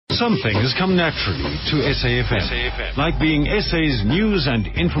Some things come naturally to SAFM, like being SA's news and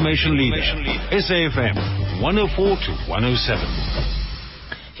information leader. SAFM 104 to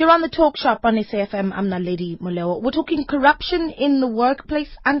 107. Here on the Talk Shop on SAFM, I'm Naledi Molewa. We're talking corruption in the workplace,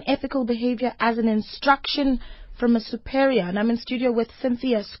 unethical behaviour as an instruction from a superior. And I'm in studio with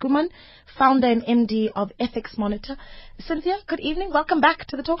Cynthia Schoeman, founder and MD of Ethics Monitor. Cynthia, good evening. Welcome back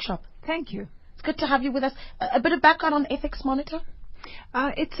to the Talk Shop. Thank you. It's good to have you with us. A bit of background on Ethics Monitor?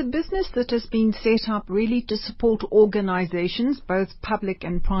 It's a business that has been set up really to support organizations, both public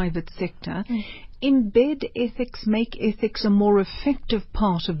and private sector, embed ethics, make ethics a more effective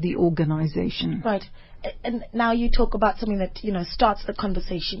part of the organization. Right. And now you talk about something that, starts the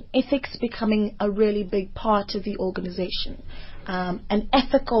conversation. Ethics becoming a really big part of the organization. An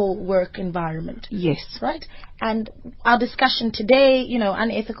ethical work environment. Yes. Right? And our discussion today,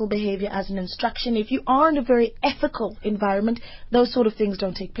 unethical behavior as an instruction. If you are in a very ethical environment, those sort of things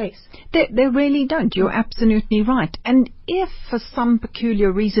don't take place. They really don't. You're absolutely right. And if for some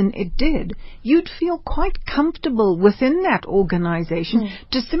peculiar reason it did, you'd feel quite comfortable within that organization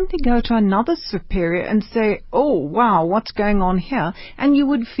to simply go to another superior and say, oh, wow, what's going on here? And you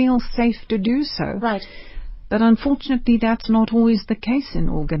would feel safe to do so. Right. But unfortunately, that's not always the case in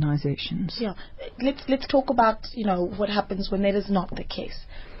organizations. Yeah. Let's talk about, what happens when that is not the case.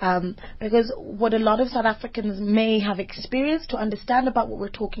 Because what a lot of South Africans may have experienced to understand about what we're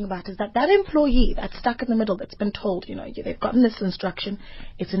talking about is that employee that's stuck in the middle, that's been told, they've gotten this instruction,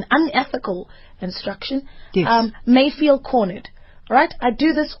 it's an unethical instruction, yes. May feel cornered. Right? I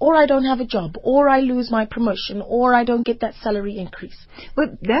do this, or I don't have a job, or I lose my promotion, or I don't get that salary increase.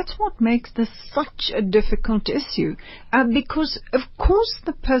 But that's what makes this such a difficult issue. Because, of course,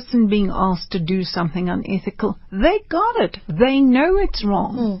 the person being asked to do something unethical, they got it. They know it's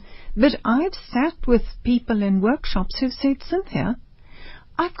wrong. But I've sat with people in workshops who've said, Cynthia,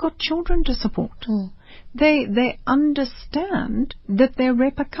 I've got children to support. They understand that there are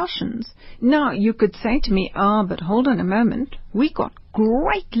repercussions. Now, you could say to me, but hold on a moment. We got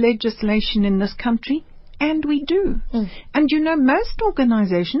great legislation in this country, and we do. And most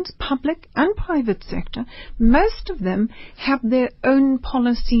organizations, public and private sector, most of them have their own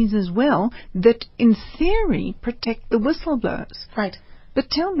policies as well that, in theory, protect the whistleblowers. Right. But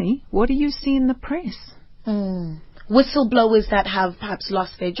tell me, what do you see in the press? Whistleblowers that have perhaps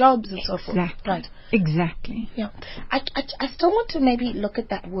lost their jobs and so forth. Right. Exactly. Yeah. I still want to maybe look at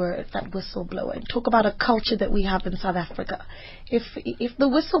that word, that whistleblower, and talk about a culture that we have in South Africa. If the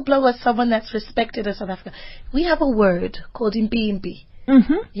whistleblower is someone that's respected in South Africa, we have a word called imbi.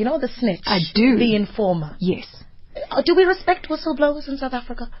 The snitch. I do. The informer. Yes. Do we respect whistleblowers in South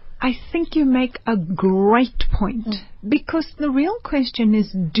Africa? I think you make a great point, because the real question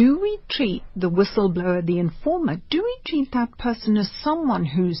is, do we treat the whistleblower, the informer, do we treat that person as someone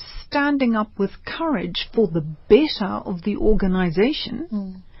who's standing up with courage for the better of the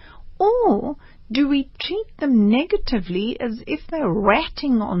organization, or do we treat them negatively as if they're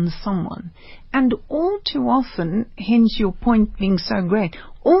ratting on someone? And all too often, hence your point being so great,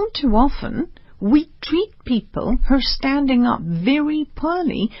 all too often we treat people who are standing up very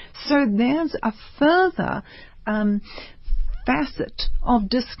poorly, so there's a further facet of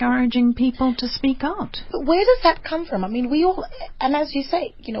discouraging people to speak out. But where does that come from? I mean, we all, and as you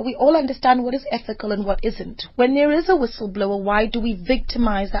say, we all understand what is ethical and what isn't. When there is a whistleblower, why do we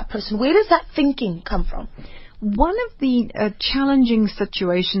victimize that person? Where does that thinking come from? One of the challenging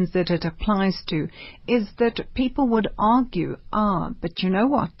situations that it applies to is that people would argue, but you know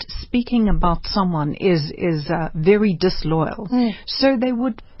what, speaking about someone is very disloyal. So they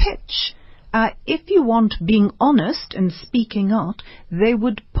would pitch, if you want being honest and speaking out, they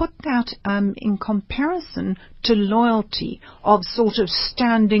would put that in comparison to loyalty of sort of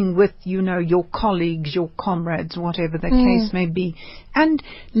standing with, your colleagues, your comrades, whatever the case may be. And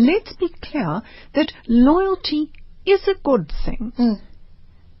let's be clear that loyalty is a good thing.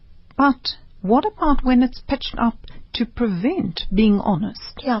 But what about when it's pitched up to prevent being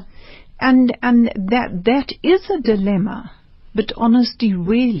honest? Yeah. And that is a dilemma. But honesty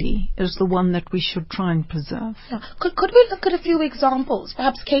really is the one that we should try and preserve. Yeah. Could we look at a few examples,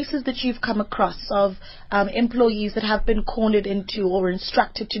 perhaps cases that you've come across of employees that have been cornered into or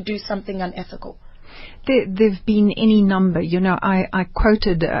instructed to do something unethical? There've been any number. I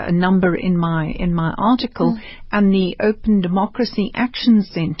quoted a number in my article, and the Open Democracy Action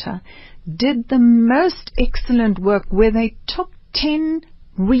Centre did the most excellent work where they took 10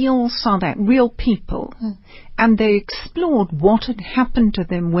 real people, and they explored what had happened to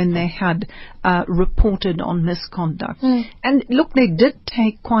them when they had reported on misconduct. And look, they did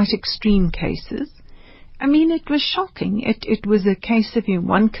take quite extreme cases, I mean, it was shocking. It was a case of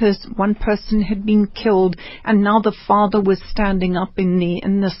one person had been killed, and now the father was standing up in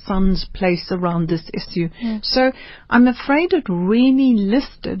the son's place around this issue. So I'm afraid it really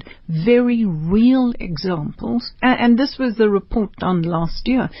listed very real examples, and this was the report done last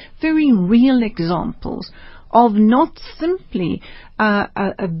year, very real examples of not simply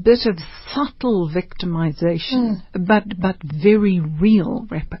a bit of subtle victimization, but very real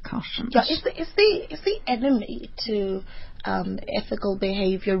repercussions. Yeah, is the enemy to ethical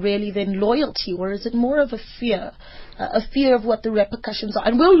behavior really then loyalty, or is it more of a fear of what the repercussions are?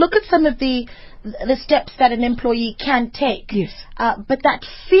 And we'll look at some of the steps that an employee can take. Yes. But that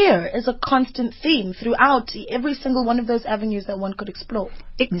fear is a constant theme throughout every single one of those avenues that one could explore.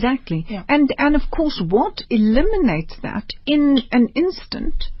 Exactly. Yeah. And of course, what eliminates that in an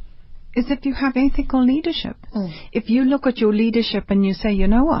instant is if you have ethical leadership. If you look at your leadership and you say, you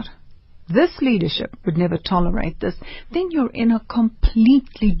know what, this leadership would never tolerate this, then you're in a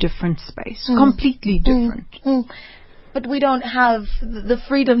completely different space. Completely different. But we don't have the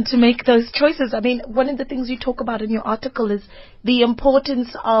freedom to make those choices. I mean, one of the things you talk about in your article is the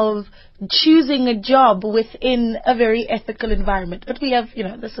importance of choosing a job within a very ethical environment. But we have,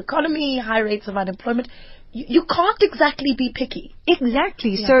 this economy, high rates of unemployment. You can't exactly be picky.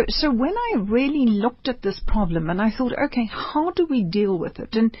 Exactly. Yeah. So when I really looked at this problem and I thought, okay, how do we deal with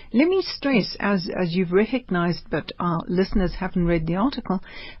it? And let me stress, as you've recognized, but our listeners haven't read the article,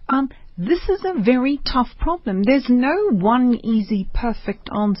 this is a very tough problem. There's no one easy, perfect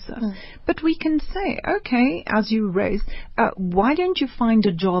answer. But we can say, okay, as you raised, why don't you find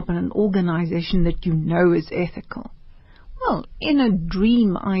a job in an organization that you know is ethical? Well, in a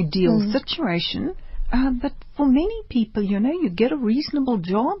dream ideal situation, but for many people, you get a reasonable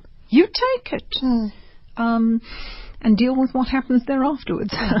job, you take it, and deal with what happens there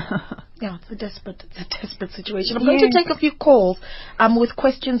afterwards. Yeah, it's a desperate situation. I'm going to take a few calls with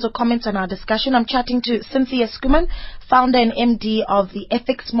questions or comments on our discussion. I'm chatting to Cynthia Schoeman, founder and MD of the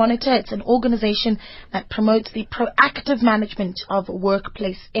Ethics Monitor. It's an organization that promotes the proactive management of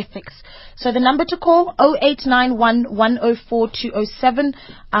workplace ethics. So the number to call, 0891 104 207,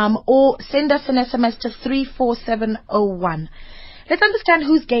 or send us an SMS to 34701. Let's understand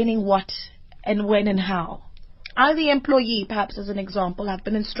who's gaining what and when and how. I, the employee, perhaps as an example, have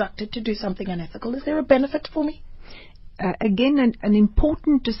been instructed to do something unethical. Is there a benefit for me? Again, an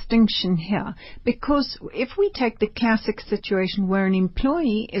important distinction here, because if we take the classic situation where an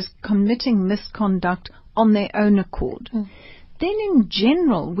employee is committing misconduct on their own accord, then in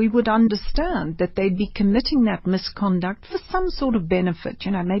general we would understand that they'd be committing that misconduct for some sort of benefit.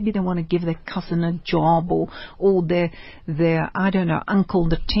 Maybe they want to give their cousin a job or their I don't know, uncle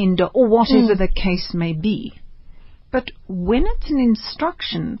the tender, or whatever the case may be. But when it's an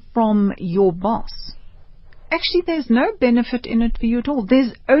instruction from your boss, actually there's no benefit in it for you at all.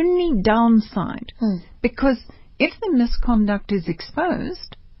 There's only downside. Because if the misconduct is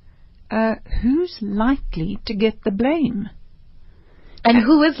exposed, who's likely to get the blame? And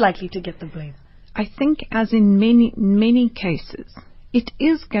who is likely to get the blame? I think, as in many cases, it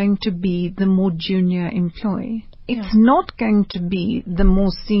is going to be the more junior employee. It's not going to be the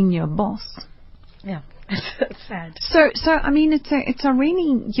more senior boss. Yeah. That's sad. So I mean, it's a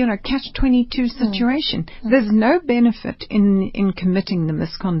really, catch-22 situation. There's no benefit in committing the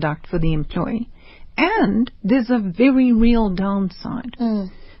misconduct for the employee, and there's a very real downside.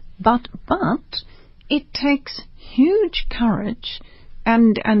 But it takes huge courage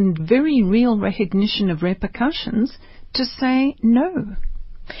and very real recognition of repercussions to say no.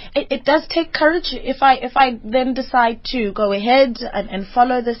 It does take courage if I then decide to go ahead and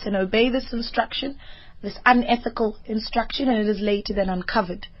follow this and obey this instruction, this unethical instruction, and it is later then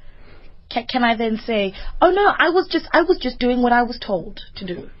uncovered. Can I then say, oh no, I was just doing what I was told to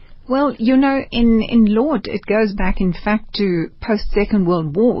do? Well, in law, it goes back, in fact, to post-Second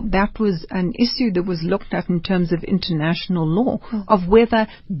World War. That was an issue that was looked at in terms of international law, of whether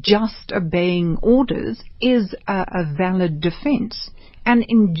just obeying orders is a valid defense. And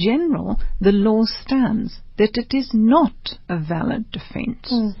in general, the law stands that it is not a valid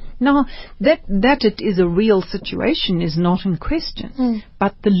defense. Now, that it is a real situation is not in question,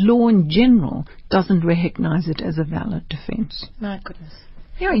 but the law in general doesn't recognize it as a valid defense. My goodness.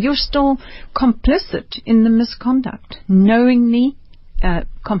 Yeah, you're still complicit in the misconduct, knowingly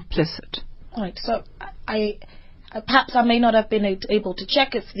complicit. All right, so perhaps I may not have been able to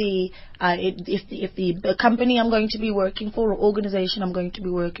check if the company I'm going to be working for or organization I'm going to be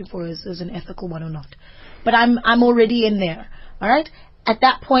working for is an ethical one or not. But I'm already in there. All right? At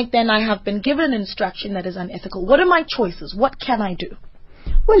that point, then I have been given an instruction that is unethical. What are my choices? What can I do?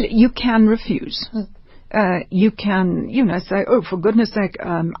 Well, you can refuse. You can, say, oh, for goodness sake,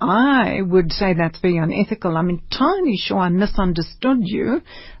 I would say that's very unethical. I'm entirely sure I misunderstood you.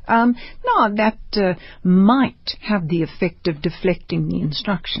 No, that might have the effect of deflecting the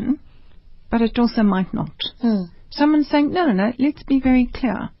instruction, but it also might not. Someone's saying, no, let's be very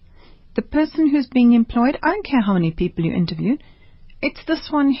clear. The person who's being employed, I don't care how many people you interviewed, it's this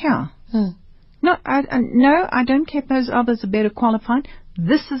one here. No, I don't care if those others are better qualified.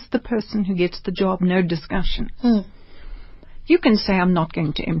 This is the person who gets the job, no discussion. You can say, I'm not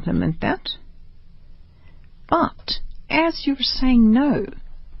going to implement that. But as you're saying no,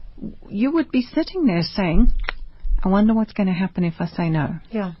 you would be sitting there saying, I wonder what's going to happen if I say no.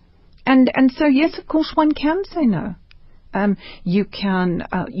 Yeah. And so, yes, of course, one can say no. You can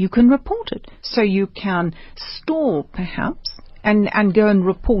report it. So you can stall, perhaps, and go and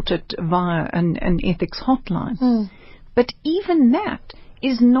report it via an ethics hotline. But even that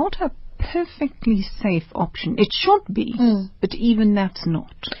is not a perfectly safe option. It should be, but even that's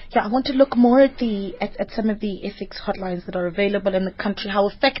not. Yeah, I want to look more at some of the ethics hotlines that are available in the country, how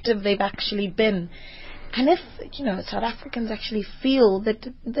effective they've actually been. And if, South Africans actually feel that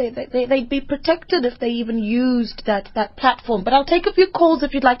they'd be protected if they even used that platform. But I'll take a few calls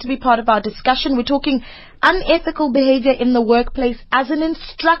if you'd like to be part of our discussion. We're talking unethical behavior in the workplace as an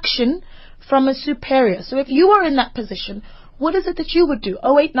instruction from a superior. So if you are in that position, what is it that you would do?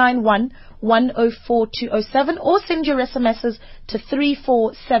 0891 104 207 or send your SMSs to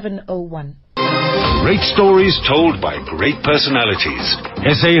 34701. Great stories told by great personalities.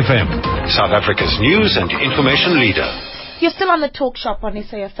 SAFM, South Africa's news and information leader. You're still on the Talk Shop on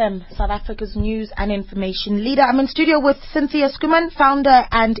SAFM, South Africa's news and information leader. I'm in studio with Cynthia Schoeman, founder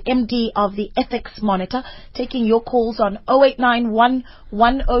and MD of the Ethics Monitor, taking your calls on 0891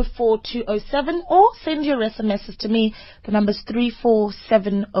 104 207 or send your SMSs to me. The number's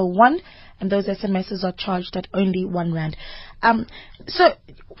 34701. And those SMSs are charged at only R1. So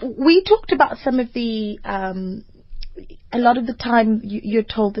we talked about some of the, a lot of the time you're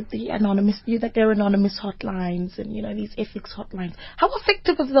told that that they're anonymous hotlines and, these ethics hotlines. How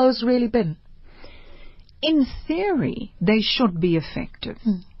effective have those really been? In theory, they should be effective.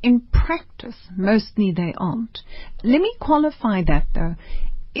 In practice, mostly they aren't. Let me qualify that though.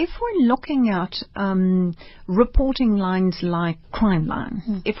 If we're looking at reporting lines like Crime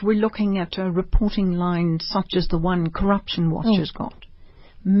Line, if we're looking at a reporting line such as the one Corruption Watch has got,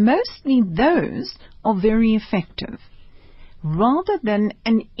 mostly those are very effective, rather than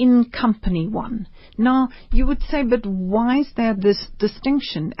an in-company one. Now, you would say, but why is there this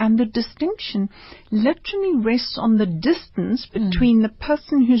distinction? And the distinction literally rests on the distance between the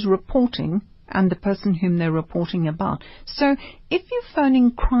person who's reporting and the person whom they're reporting about. So if you're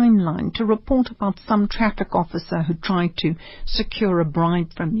phoning Crime Line to report about some traffic officer who tried to secure a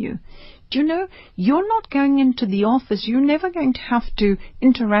bribe from you, you're not going into the office. You're never going to have to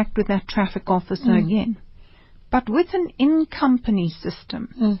interact with that traffic officer again. But with an in-company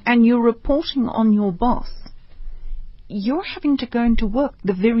system and you're reporting on your boss, you're having to go into work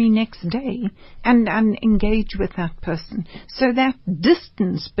the very next day and engage with that person. So that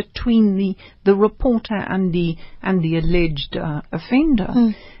distance between the reporter and the alleged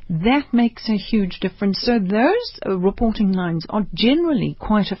offender, that makes a huge difference. So those reporting lines are generally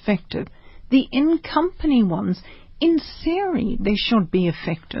quite effective. The in-company ones, in theory, they should be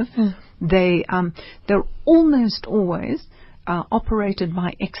effective. They're almost always operated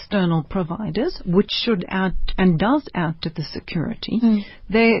by external providers, which should add and does add to the security.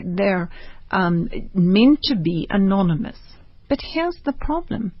 They're meant to be anonymous. But here's the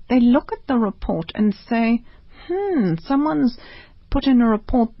problem. They look at the report and say, someone's put in a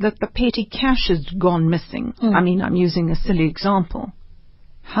report that the petty cash has gone missing. I'm using a silly example.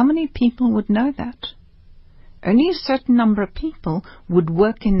 How many people would know that? Only a certain number of people would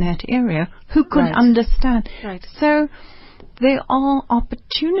work in that area who could understand. So there are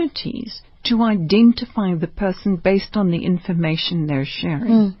opportunities to identify the person based on the information they're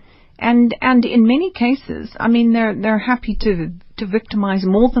sharing. And in many cases, they're happy to victimize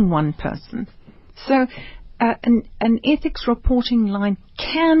more than one person. So an ethics reporting line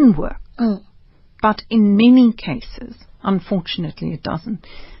can work, but in many cases, unfortunately, it doesn't.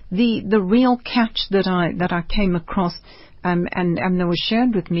 The real catch that I came across and that was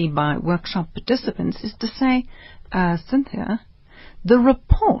shared with me by workshop participants is to say, Cynthia, the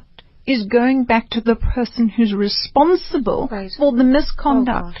report is going back to the person who's responsible for the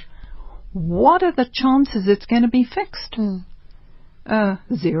misconduct. What are the chances it's going to be fixed?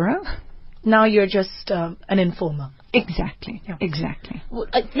 0. Now you're just an informer. Exactly. Yeah. Exactly. Well,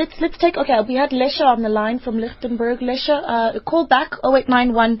 let's take. Okay, we had Lesha on the line from Lichtenburg. Lesha, call back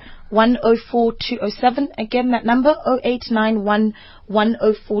 0891 104 207. Again, that number 0891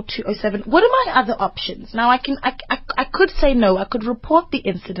 104 207. What are my other options? Now, I could say no. I could report the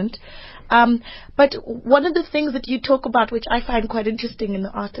incident. But one of the things that you talk about, which I find quite interesting in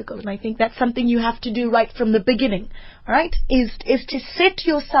the article, and I think that's something you have to do right from the beginning, right, is to set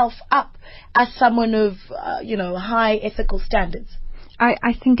yourself up as someone of, high ethical standards.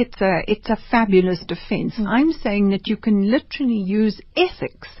 I think it's a fabulous defense. I'm saying that you can literally use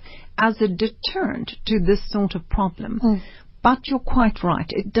ethics as a deterrent to this sort of problem. But you're quite right.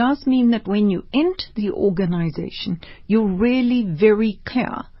 It does mean that when you enter the organization, you're really very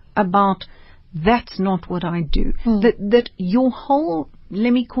clear about that's not what I do. That your whole,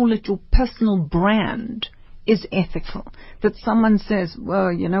 let me call it your personal brand, is ethical. That someone says,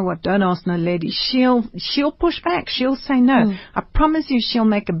 well, you know what, don't ask no lady. She'll push back. She'll say no. I promise you she'll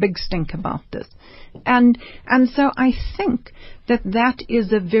make a big stink about this. And so I think that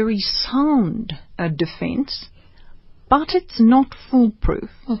is a very sound defense, but it's not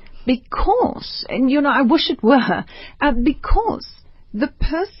foolproof. Because, and I wish it were, because the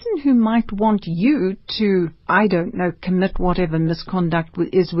person who might want you to, I don't know, commit whatever misconduct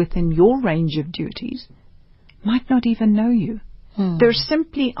is within your range of duties might not even know you. They're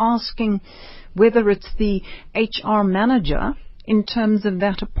simply asking whether it's the HR manager in terms of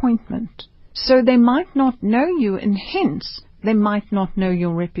that appointment. So they might not know you, and hence they might not know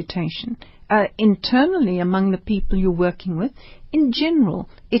your reputation. Internally, among the people you're working with, in general,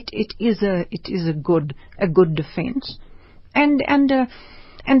 it is a good defense. And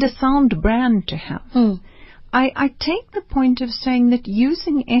a sound brand to have. I take the point of saying that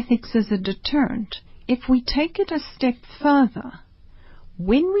using ethics as a deterrent, if we take it a step further,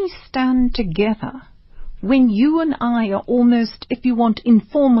 when we stand together, when you and I are almost, if you want,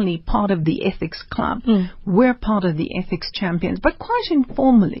 informally part of the ethics club, we're part of the ethics champions, but quite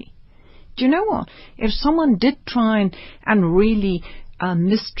informally. Do you know what? If someone did try and really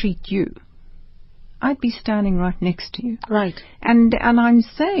mistreat you, I'd be standing right next to you. Right. And I'm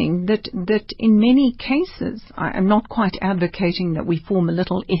saying that in many cases, I'm not quite advocating that we form a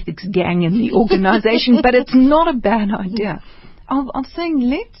little ethics gang in the organization, but it's not a bad idea. I'm saying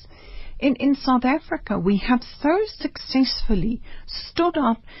in South Africa, we have so successfully stood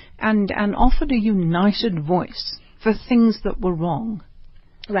up and offered a united voice for things that were wrong.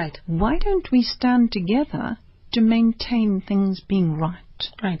 Right. Why don't we stand together to maintain things being right?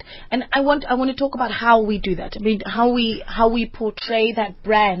 Right. And I want to talk about how we do that. I mean, how we portray that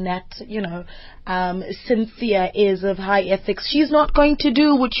brand that, Cynthia is of high ethics. She's not going to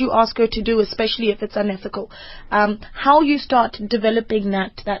do what you ask her to do, especially if it's unethical. How you start developing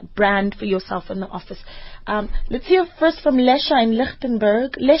that brand for yourself in the office. Let's hear first from Lesha in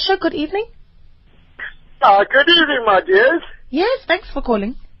Lichtenburg. Lesha, good evening. Good evening, my dears. Yes, thanks for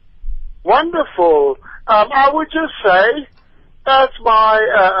calling. Wonderful. I would just say, as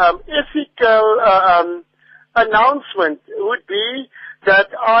my ethical announcement would be that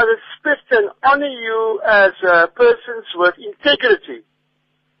I respect and honor you as persons with integrity,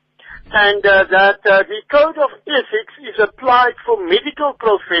 and that the code of ethics is applied for medical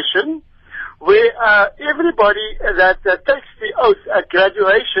profession, where everybody that takes the oath at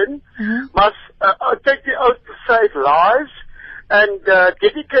graduation must take the oath to save lives and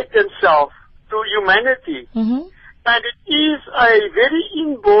dedicate themselves to humanity. And it is a very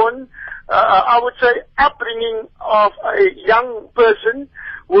inborn, I would say, upbringing of a young person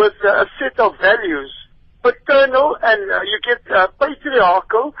with a set of values. Paternal, and you get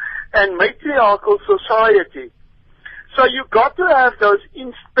patriarchal and matriarchal society. So you got to have those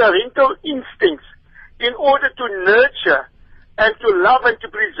parental instincts in order to nurture and to love and to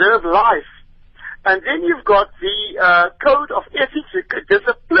preserve life. And then you've got the code of ethics, a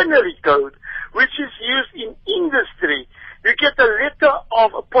disciplinary code, which is used in industry. You get a letter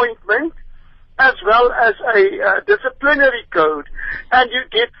of appointment as well as a disciplinary code, and you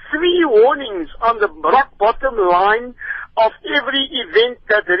get 3 warnings on the rock bottom line of every event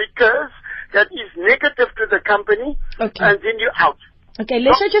that recurs that is negative to the company, and then you're out. Okay,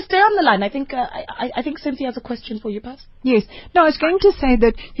 let's just stay on the line. I think Cynthia has a question for you, Paz. Yes. No, I was going to say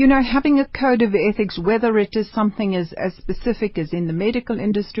that, having a code of ethics, whether it is something as specific as in the medical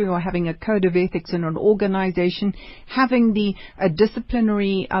industry or having a code of ethics in an organization, having the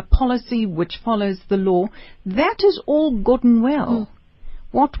disciplinary policy which follows the law, that is all good and well.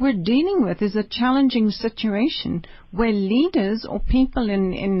 What we're dealing with is a challenging situation where leaders or people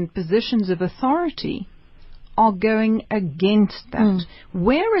in positions of authority are going against that.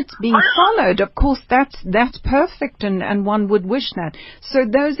 Where it's being followed, of course, that's perfect, and one would wish that. So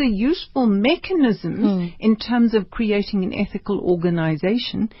those are useful mechanisms in terms of creating an ethical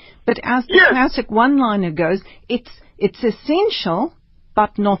organization. But as the classic one-liner goes, it's essential,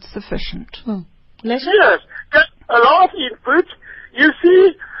 but not sufficient. Yes, just a lot of input. You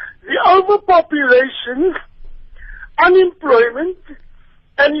see, the overpopulation, unemployment,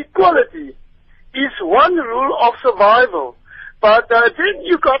 and equality is one rule of survival. But then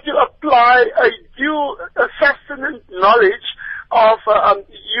you got to apply a due sustenance knowledge of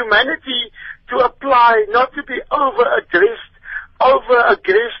humanity to apply, not to be over-aggressed,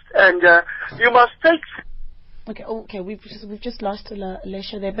 and you must take... Okay, we've just lost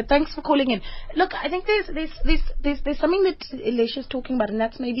Lesha there, but thanks for calling in. Look, I think there's something that Lesha's talking about, and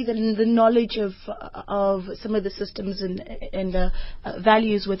that's maybe the knowledge of some of the systems and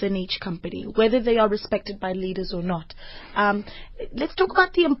values within each company, whether they are respected by leaders or not. Let's talk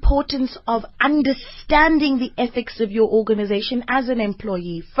about the importance of understanding the ethics of your organization as an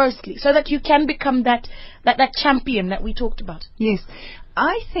employee, firstly, so that you can become that champion that we talked about. Yes.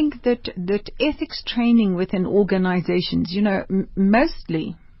 I think that ethics training within organizations,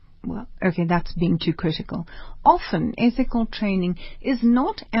 mostly, well, okay, that's being too critical. Often, ethical training is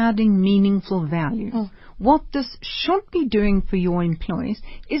not adding meaningful value. What this should be doing for your employees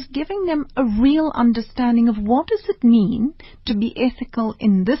is giving them a real understanding of what does it mean to be ethical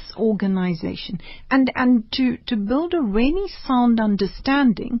in this organization, and to build a really sound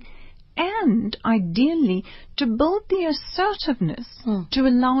understanding, and ideally to build the assertiveness to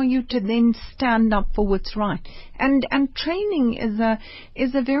allow you to then stand up for what's right. And training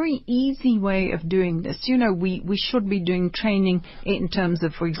is a very easy way of doing this. We should be doing training in terms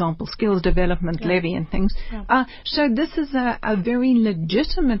of, for example, skills development, levy and things. So this is a very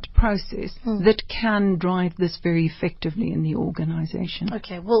legitimate process that can drive this very effectively in the organization.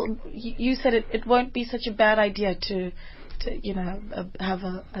 Okay, well, you said it won't be such a bad idea to have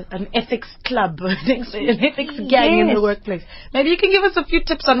an ethics club, an ethics gang in the workplace. Maybe you can give us a few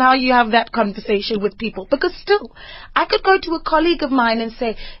tips on how you have that conversation with people. Because still, I could go to a colleague of mine and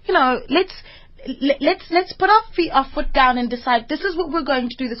say, let's put our foot down and decide this is what we're going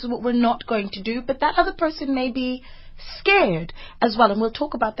to do, this is what we're not going to do. But that other person may be scared as well, and we'll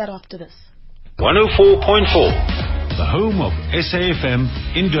talk about that after this. 104.4, the home of SAFM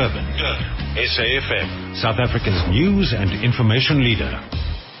in Durban. SAFM, South Africa's news and information leader.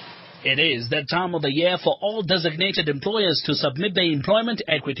 It is that time of the year for all designated employers to submit their employment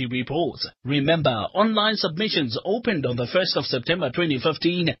equity reports. Remember, online submissions opened on the 1st of September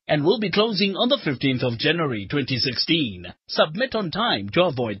 2015 and will be closing on the 15th of January 2016. Submit on time to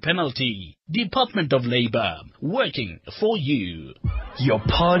avoid penalty. Department of Labour, working for you. Your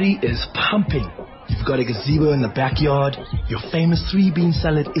party is pumping. You've got a gazebo in the backyard. Your famous 3-bean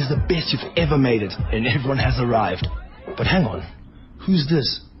salad is the best you've ever made it, and everyone has arrived. But hang on, who's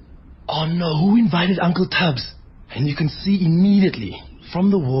this? Oh no, who invited Uncle Tubbs? And you can see immediately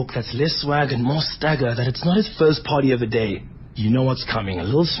from the walk that's less swag and more stagger that it's not his first party of the day. You know what's coming, a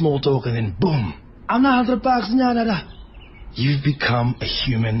little small talk and then boom. I'm not $100. You've become a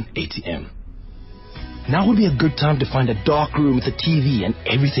human ATM. Now would be a good time to find a dark room with a TV and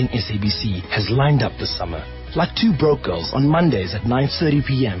everything SABC has lined up this summer. Like Two Broke Girls on Mondays at 9:30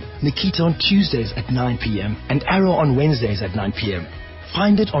 p.m, Nikita on Tuesdays at 9 p.m, and Arrow on Wednesdays at 9 p.m.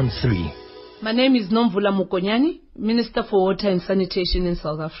 Find it on 3. My name is Nomvula Mokonyani, Minister for Water and Sanitation in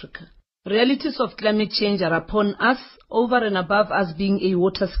South Africa. Realities of climate change are upon us over and above us being a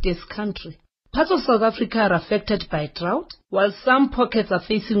water-scarce country. Parts of South Africa are affected by drought, while some pockets are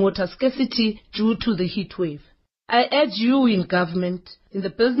facing water scarcity due to the heat wave. I urge you in government, in the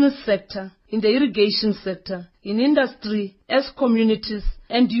business sector, in the irrigation sector, in industry, as communities,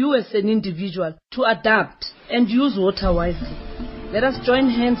 and you as an individual to adapt and use water wisely. Let us join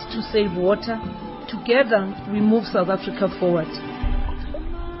hands to save water. Together, we move South Africa forward.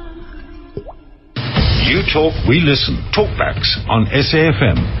 You talk, we listen. Talkbacks on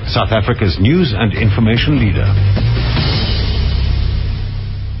SAFM, South Africa's news and information leader.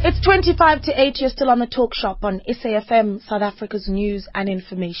 It's 25 to 8. You're still on the Talk Shop on SAFM, South Africa's news and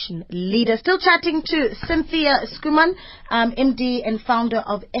information leader. Still chatting to Cynthia Schoeman, MD and founder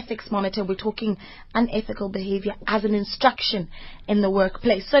of Ethics Monitor. We're talking unethical behavior as an instruction in the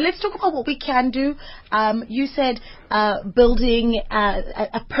workplace. So let's talk about what we can do. You said building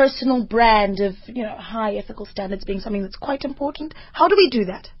a personal brand of high ethical standards being something that's quite important. How do we do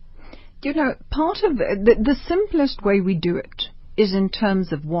that? Part of the simplest way we do it is in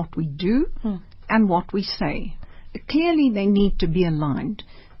terms of what we do and what we say. Clearly, they need to be aligned.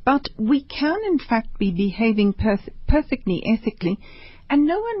 But we can, in fact, be behaving perfectly ethically, and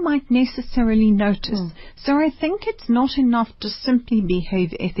no one might necessarily notice. So I think it's not enough to simply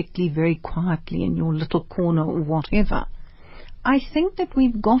behave ethically very quietly in your little corner or whatever. I think that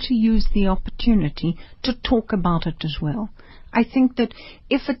we've got to use the opportunity to talk about it as well. I think that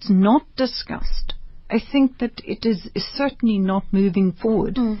if it's not discussed, I think that it is certainly not moving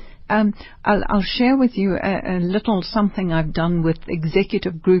forward. I'll share with you a little something I've done with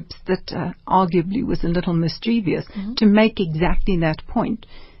executive groups that arguably was a little mischievous to make exactly that point.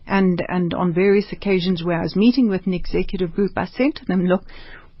 And on various occasions where I was meeting with an executive group, I said to them, look,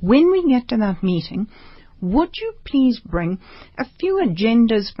 when we get to that meeting, would you please bring a few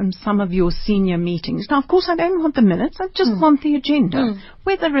agendas from some of your senior meetings? Now, of course, I don't want the minutes. I just want the agenda,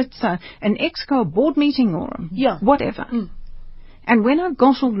 whether it's an EXCO board meeting or whatever. And when I've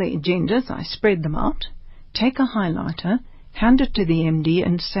got all the agendas, I spread them out, take a highlighter, hand it to the MD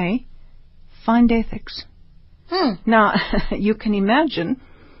and say, find ethics. Now, you can imagine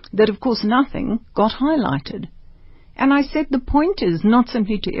that, of course, nothing got highlighted. And I said the point is not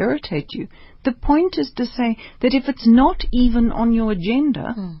simply to irritate you. The point is to say that if it's not even on your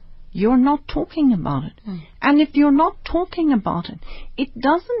agenda, you're not talking about it. And if you're not talking about it, it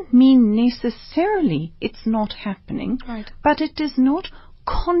doesn't mean necessarily it's not happening, but it is not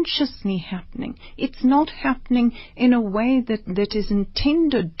consciously happening. It's not happening in a way that is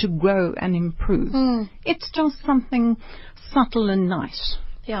intended to grow and improve. It's just something subtle and nice.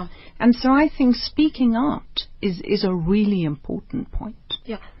 Yeah. And so I think speaking out is a really important point.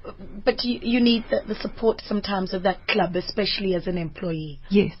 Yeah. But you need the support sometimes of that club, especially as an employee.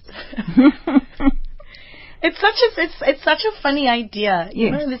 Yes. It's such a funny idea. Yes.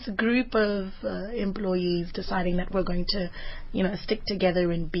 You know, this group of employees deciding that we're going to, stick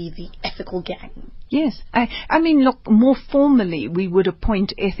together and be the ethical gang. Yes. I mean, look, more formally, we would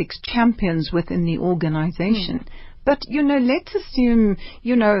appoint ethics champions within the organization. But, let's assume,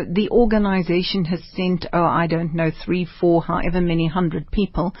 the organization has sent, 3, 4, however many 100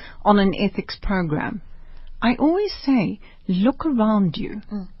 people on an ethics program. I always say, look around you.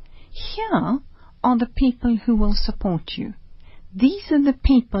 Here are the people who will support you. These are the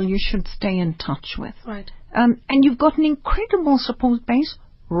people you should stay in touch with. Right. And you've got an incredible support base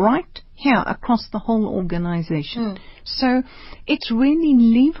right here across the whole organization. So it's really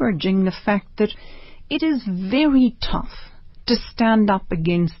leveraging the fact that it is very tough to stand up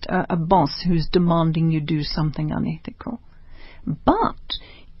against a boss who's demanding you do something unethical. But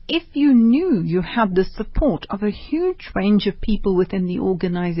if you knew you had the support of a huge range of people within the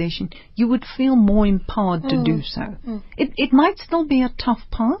organization, you would feel more empowered to do so. It might still be a tough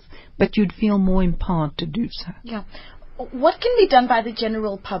path, but you'd feel more empowered to do so. Yeah. What can be done by the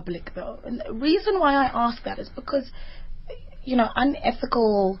general public, though? And the reason why I ask that is because,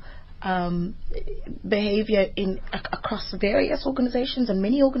 unethical behavior across various organizations and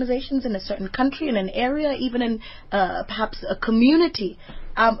many organizations in a certain country, in an area, even in perhaps a community,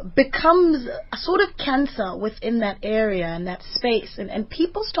 becomes a sort of cancer within that area and that space, and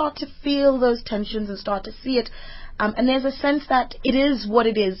people start to feel those tensions and start to see it, and there's a sense that it is what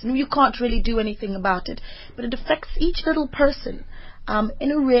it is. You can't really do anything about it, but it affects each little person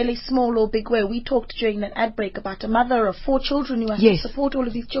in a really small or big way. We talked during that ad break about a mother of 4 children who has to support all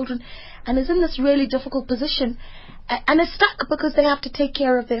of these children and is in this really difficult position and is stuck because they have to take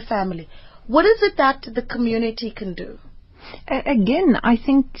care of their family. What is it that the community can do? Again, I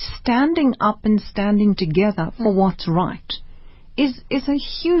think standing up and standing together for what's right is a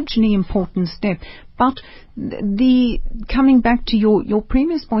hugely important step. But coming back to your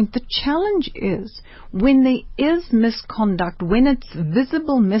previous point, the challenge is when there is misconduct, when it's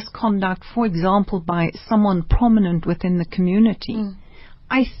visible misconduct, for example, by someone prominent within the community,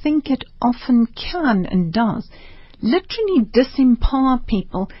 I think it often can and does literally disempower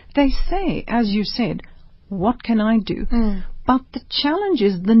people. They say, as you said, what can I do? But the challenge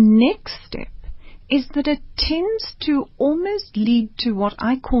is the next step is that it tends to almost lead to what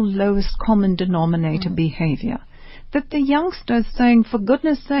I call lowest common denominator behavior. That the youngster is saying, for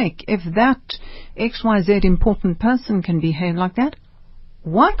goodness sake, if that XYZ important person can behave like that,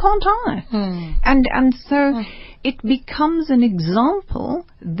 why can't I? And so it becomes an example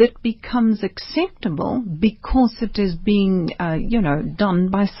that becomes acceptable because it is being, done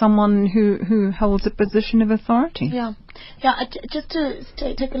by someone who holds a position of authority. Yeah. Just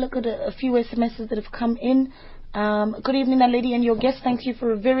to take a look at a few SMSs that have come in. Good evening, that lady and your guest. Thank you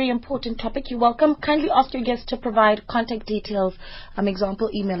for a very important topic. You're welcome. Kindly ask your guest to provide contact details, example,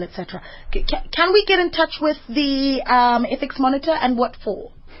 email, etc. Can we get in touch with the ethics monitor, and what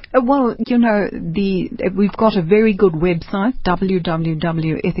for? Well, we've got a very good website,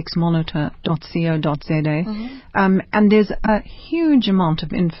 www.ethicsmonitor.co.za, and there's a huge amount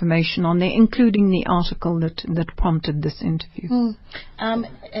of information on there, including the article that prompted this interview. An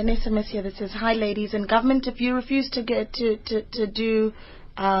SMS here that says, "Hi, ladies in government. If you refuse to get to do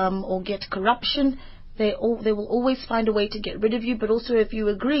or get corruption, they will always find a way to get rid of you. But also, if you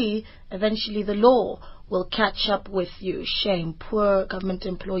agree, eventually the law will catch up with you. Shame, poor government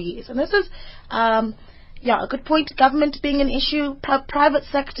employees." And this is, a good point. Government being an issue, private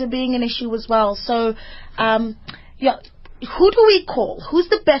sector being an issue as well. So, who do we call? Who's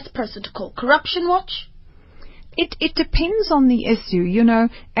the best person to call? Corruption Watch? It depends on the issue.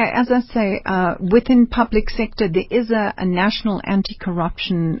 As I say, within public sector, there is a national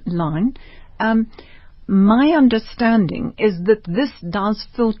anti-corruption line. My understanding is that this does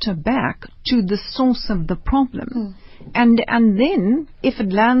filter back to the source of the problem. And then, if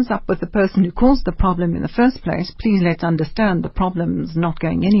it lands up with the person who caused the problem in the first place, please let's understand the problem's not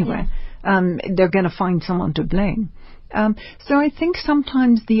going anywhere. They're going to find someone to blame. So I think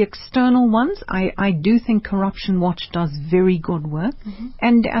sometimes the external ones, I do think Corruption Watch does very good work,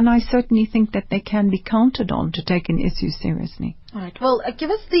 and I certainly think that they can be counted on to take an issue seriously. All right. Well, give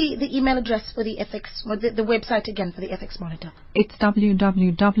us the email address for the ethics, or the website again for the Ethics Monitor. It's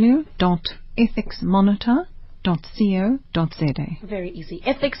www.ethicsmonitor.co.za. Very easy.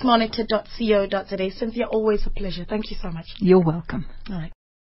 ethicsmonitor.co.za. Cynthia, always a pleasure. Thank you so much. You're welcome. All right.